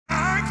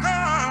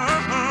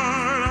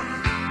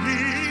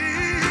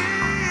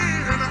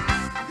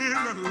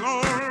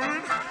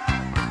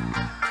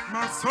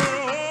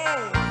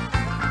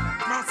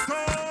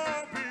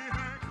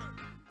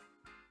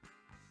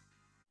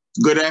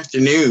Good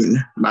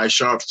afternoon, my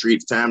Sharp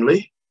Street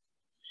family,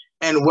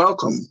 and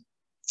welcome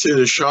to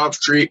the Sharp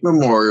Street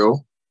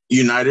Memorial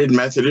United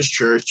Methodist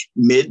Church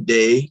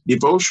midday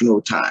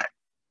devotional time.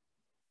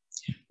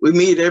 We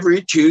meet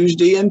every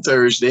Tuesday and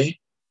Thursday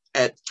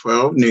at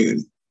 12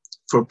 noon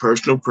for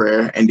personal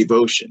prayer and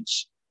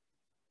devotions.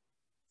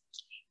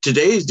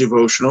 Today's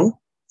devotional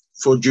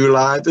for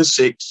July the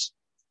 6th,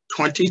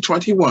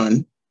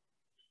 2021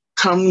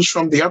 comes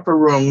from the Upper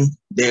Room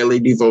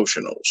Daily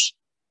Devotionals,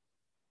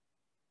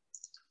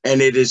 and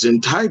it is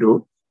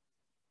entitled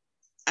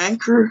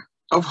Anchor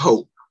of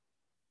Hope.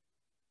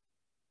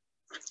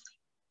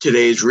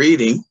 Today's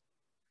reading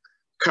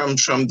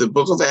comes from the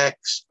book of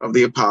Acts of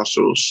the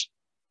Apostles,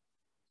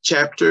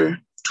 chapter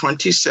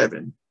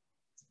 27,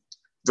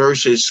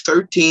 verses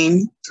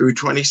 13 through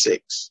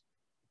 26.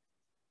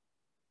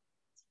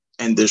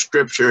 And the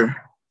scripture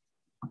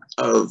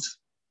of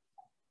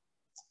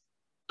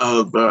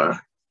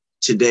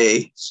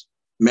today's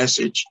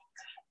message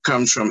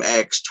comes from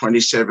Acts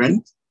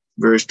 27,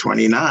 verse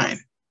 29.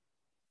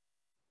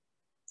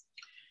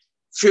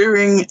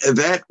 Fearing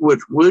that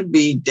which would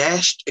be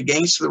dashed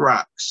against the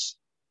rocks,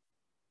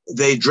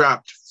 they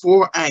dropped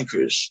 4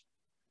 anchors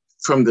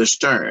from the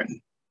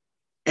stern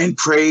and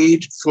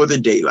prayed for the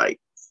daylight.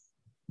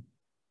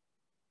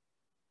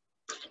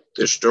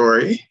 The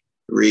story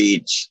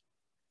reads,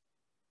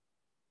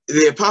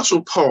 the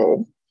Apostle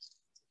Paul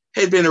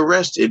had been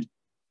arrested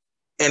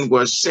and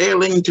was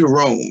sailing to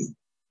Rome,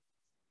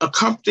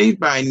 accompanied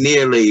by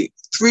nearly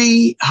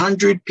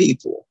 300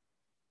 people,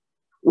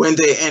 when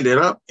they ended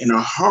up in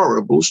a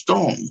horrible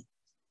storm.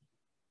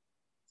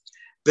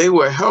 They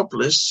were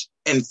helpless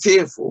and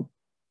fearful,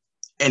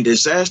 and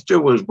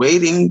disaster was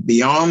waiting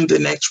beyond the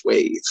next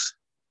wave.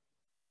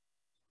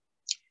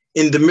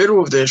 In the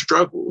middle of their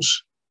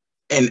struggles,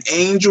 an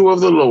angel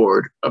of the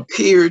Lord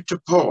appeared to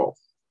Paul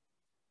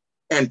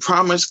and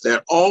promised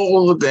that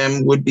all of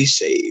them would be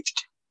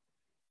saved.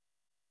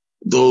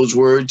 Those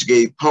words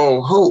gave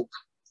Paul hope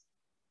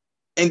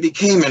and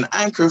became an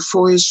anchor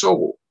for his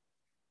soul,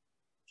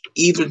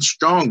 even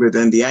stronger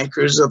than the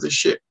anchors of the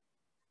ship.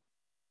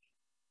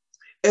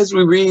 As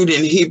we read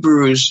in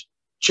Hebrews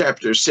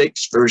chapter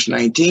 6, verse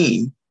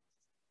 19,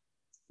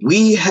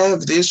 we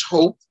have this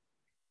hope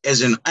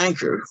as an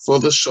anchor for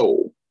the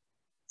soul,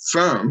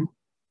 firm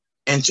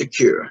and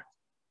secure.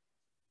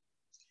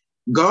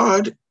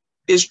 God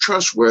is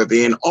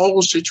trustworthy in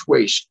all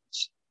situations.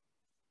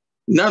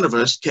 None of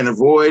us can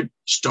avoid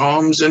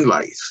storms in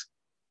life.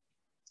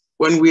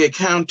 When we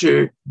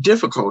encounter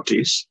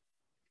difficulties,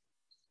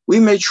 we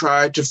may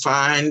try to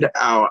find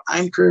our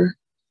anchor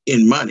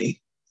in money,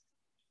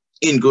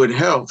 in good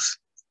health,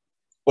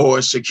 or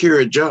a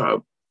secure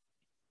job.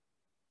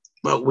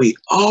 But we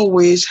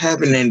always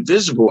have an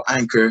invisible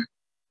anchor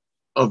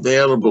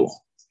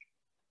available,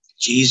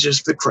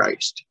 Jesus the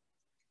Christ.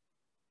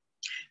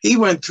 He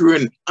went through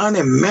an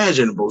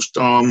unimaginable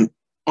storm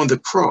on the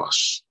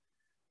cross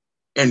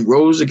and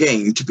rose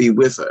again to be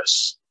with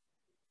us.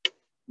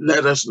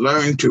 Let us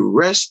learn to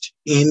rest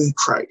in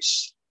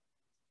Christ,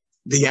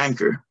 the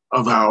anchor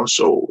of our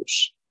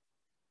souls.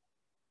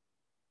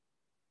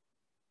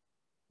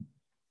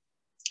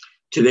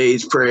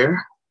 Today's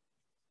prayer.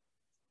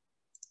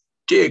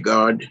 Dear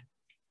God,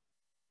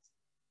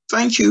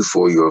 thank you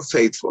for your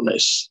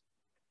faithfulness.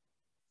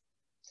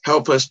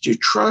 Help us to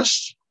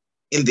trust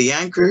in the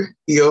anchor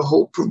your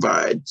hope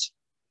provides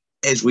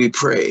as we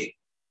pray.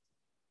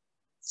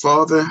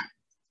 Father,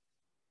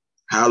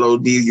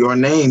 hallowed be your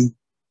name.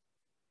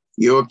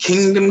 Your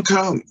kingdom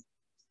come.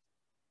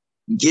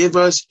 Give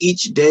us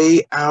each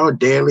day our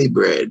daily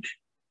bread.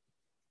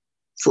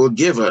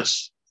 Forgive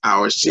us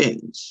our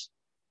sins,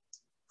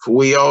 for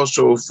we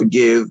also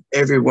forgive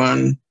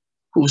everyone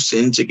who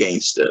sins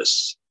against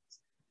us.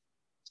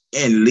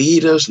 And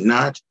lead us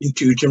not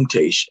into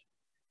temptation.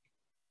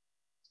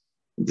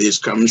 This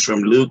comes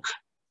from Luke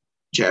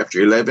chapter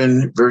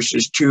 11,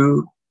 verses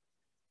 2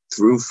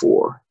 through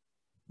 4.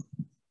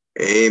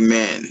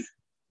 Amen.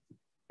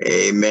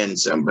 Amen,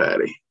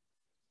 somebody.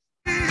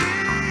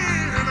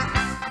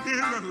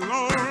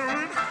 Lord,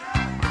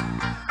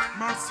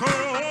 my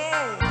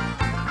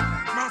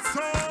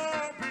soul